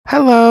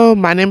Hello,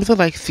 my name is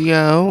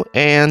Alexio,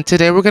 and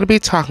today we're going to be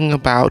talking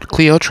about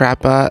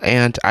Cleotrapa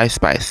and Ice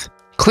Spice.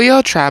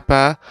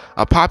 Cleotrapa,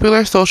 a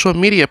popular social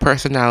media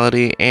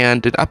personality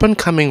and an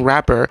up-and-coming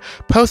rapper,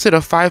 posted a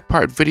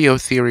 5-part video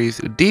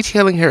series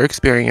detailing her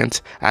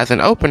experience as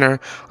an opener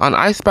on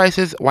Ice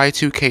Spice's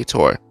Y2K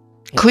tour.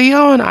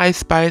 Cleo and Ice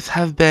Spice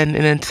have been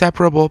an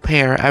inseparable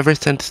pair ever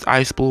since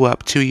Ice blew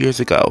up 2 years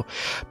ago,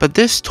 but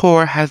this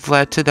tour has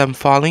led to them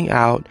falling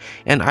out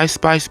and Ice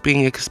Spice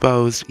being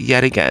exposed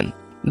yet again.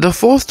 The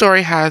full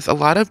story has a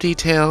lot of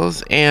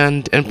details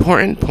and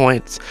important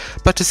points,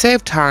 but to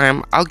save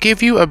time, I'll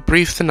give you a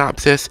brief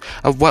synopsis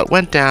of what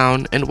went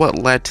down and what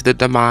led to the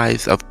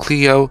demise of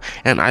Cleo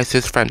and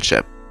Ice's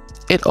friendship.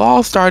 It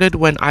all started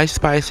when Ice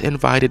Spice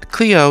invited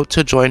Cleo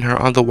to join her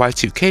on the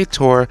Y2K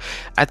tour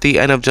at the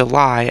end of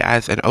July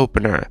as an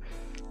opener.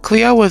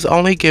 Cleo was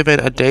only given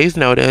a day's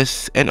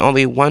notice and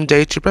only 1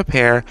 day to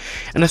prepare,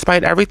 and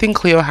despite everything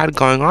Cleo had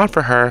going on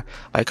for her,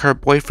 like her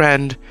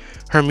boyfriend,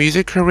 her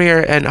music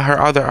career, and her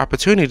other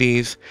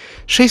opportunities,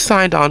 she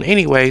signed on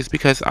anyways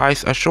because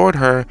Ice assured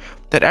her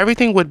that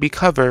everything would be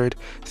covered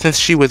since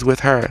she was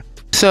with her.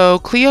 So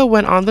Cleo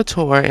went on the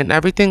tour and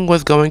everything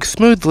was going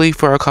smoothly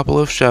for a couple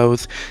of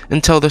shows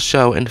until the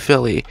show in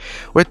Philly,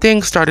 where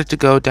things started to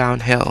go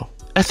downhill.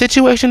 A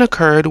situation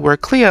occurred where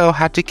Cleo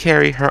had to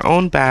carry her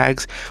own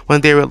bags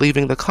when they were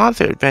leaving the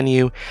concert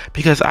venue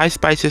because Ice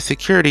Spice's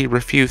security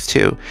refused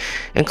to,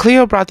 and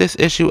Cleo brought this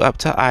issue up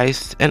to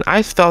Ice, and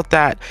Ice felt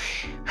that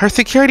her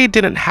security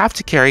didn't have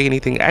to carry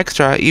anything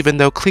extra even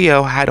though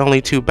Cleo had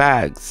only 2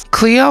 bags.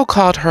 Cleo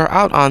called her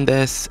out on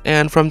this,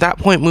 and from that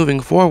point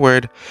moving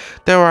forward,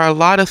 there were a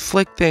lot of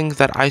slick things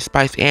that Ice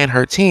Spice and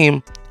her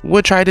team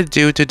would try to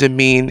do to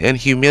demean and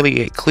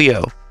humiliate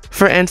Cleo.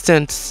 For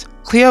instance,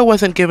 Cleo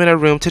wasn't given a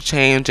room to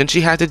change and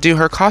she had to do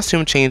her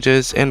costume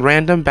changes in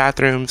random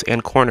bathrooms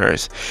and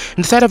corners,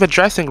 instead of a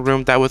dressing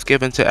room that was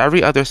given to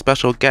every other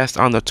special guest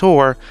on the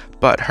tour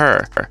but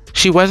her.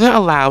 She wasn't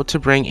allowed to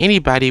bring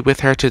anybody with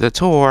her to the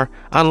tour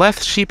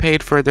unless she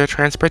paid for their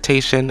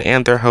transportation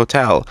and their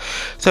hotel,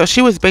 so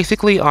she was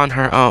basically on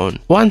her own.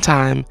 One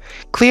time,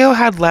 Cleo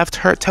had left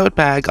her tote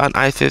bag on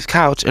Ice's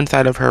couch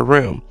inside of her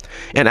room,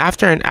 and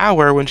after an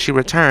hour when she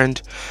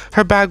returned,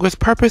 her bag was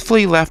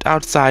purposely left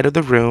outside of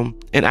the room,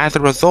 and as a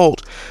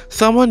result,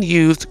 someone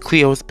used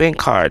Cleo's bank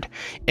card,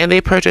 and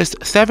they purchased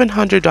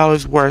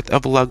 $700 worth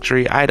of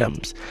luxury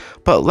items.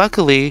 But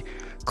luckily,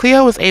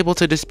 Cleo was able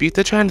to dispute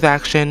the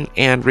transaction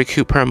and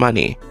recoup her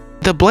money.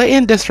 The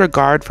blatant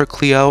disregard for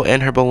Cleo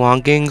and her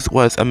belongings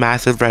was a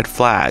massive red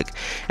flag,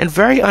 and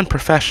very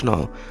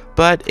unprofessional,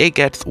 but it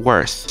gets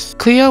worse.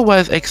 Cleo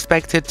was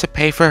expected to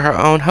pay for her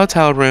own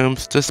hotel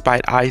rooms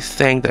despite Ice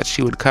saying that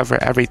she would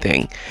cover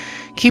everything.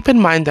 Keep in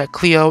mind that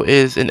Cleo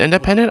is an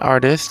independent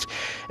artist,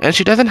 and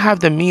she doesn't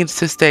have the means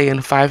to stay in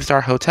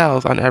 5-star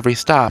hotels on every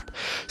stop,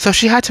 so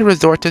she had to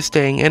resort to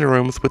staying in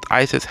rooms with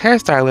Ice's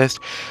hairstylist,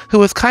 who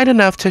was kind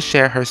enough to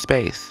share her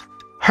space.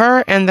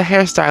 Her and the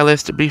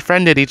hairstylist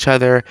befriended each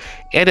other,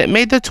 and it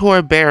made the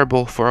tour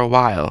bearable for a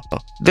while.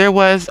 There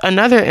was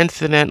another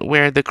incident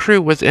where the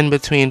crew was in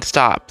between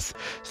stops,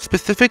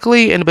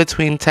 specifically in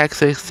between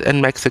Texas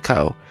and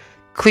Mexico.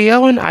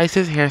 Cleo and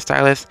Ice's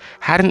hairstylist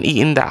hadn't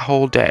eaten that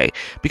whole day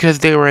because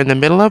they were in the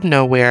middle of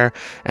nowhere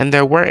and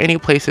there weren't any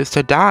places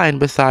to dine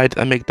besides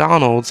a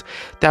McDonald's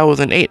that was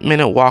an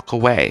 8-minute walk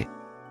away.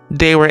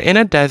 They were in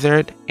a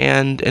desert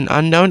and an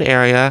unknown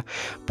area,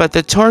 but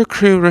the tour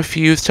crew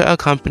refused to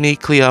accompany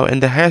Cleo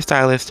and the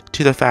hairstylist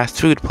to the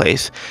fast food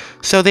place,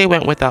 so they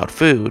went without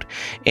food.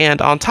 And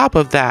on top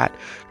of that,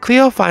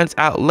 Cleo finds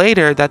out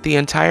later that the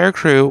entire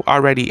crew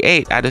already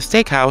ate at a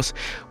steakhouse,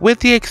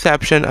 with the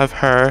exception of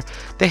her,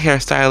 the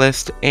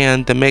hairstylist,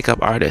 and the makeup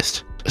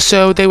artist.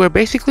 So they were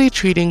basically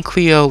treating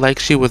Cleo like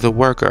she was a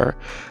worker,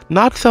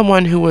 not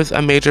someone who was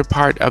a major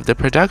part of the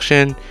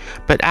production,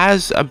 but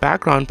as a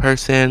background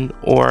person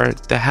or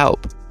the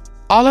help.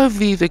 All of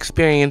these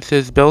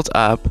experiences built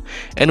up,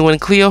 and when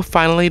Cleo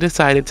finally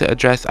decided to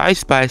address Ice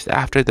Spice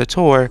after the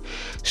tour,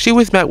 she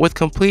was met with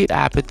complete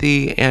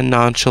apathy and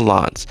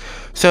nonchalance.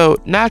 So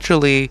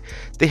naturally,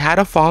 they had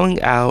a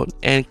falling out,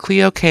 and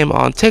Cleo came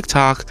on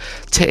TikTok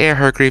to air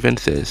her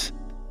grievances.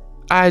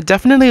 I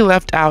definitely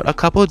left out a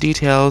couple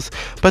details,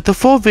 but the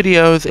full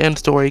videos and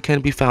story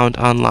can be found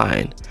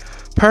online.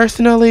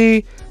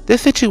 Personally,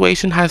 this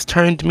situation has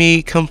turned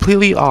me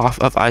completely off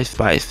of Ice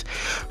Spice.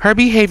 Her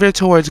behavior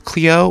towards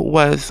Cleo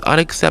was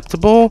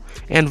unacceptable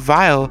and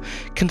vile,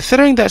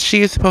 considering that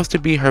she is supposed to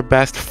be her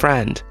best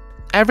friend.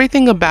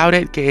 Everything about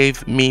it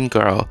gave Mean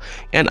Girl,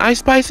 and Ice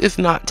Spice is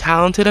not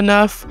talented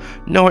enough,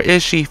 nor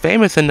is she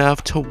famous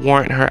enough to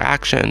warrant her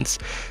actions.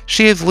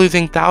 She is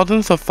losing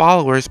thousands of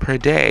followers per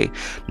day,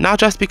 not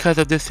just because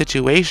of this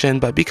situation,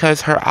 but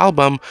because her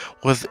album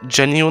was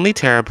genuinely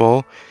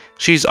terrible.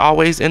 She's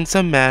always in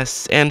some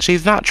mess, and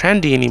she's not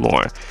trendy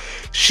anymore.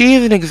 She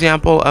is an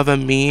example of a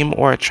meme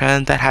or a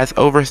trend that has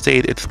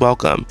overstayed its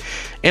welcome,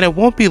 and it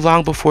won't be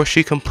long before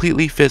she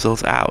completely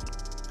fizzles out.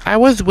 I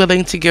was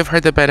willing to give her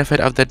the benefit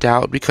of the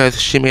doubt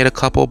because she made a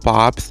couple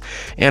bops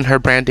and her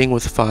branding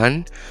was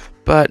fun,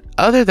 but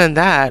other than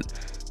that,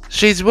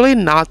 she's really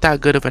not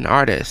that good of an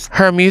artist.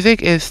 Her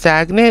music is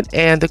stagnant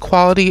and the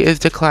quality is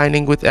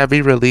declining with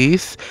every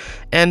release,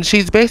 and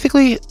she's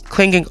basically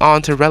clinging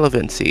on to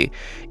relevancy,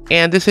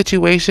 and the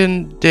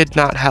situation did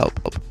not help.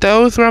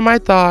 Those were my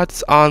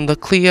thoughts on the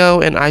Cleo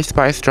and Ice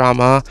Spice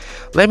drama.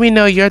 Let me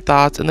know your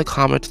thoughts in the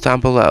comments down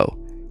below.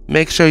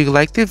 Make sure you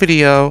like the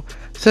video,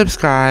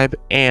 subscribe,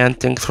 and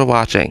thanks for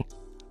watching.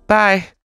 Bye!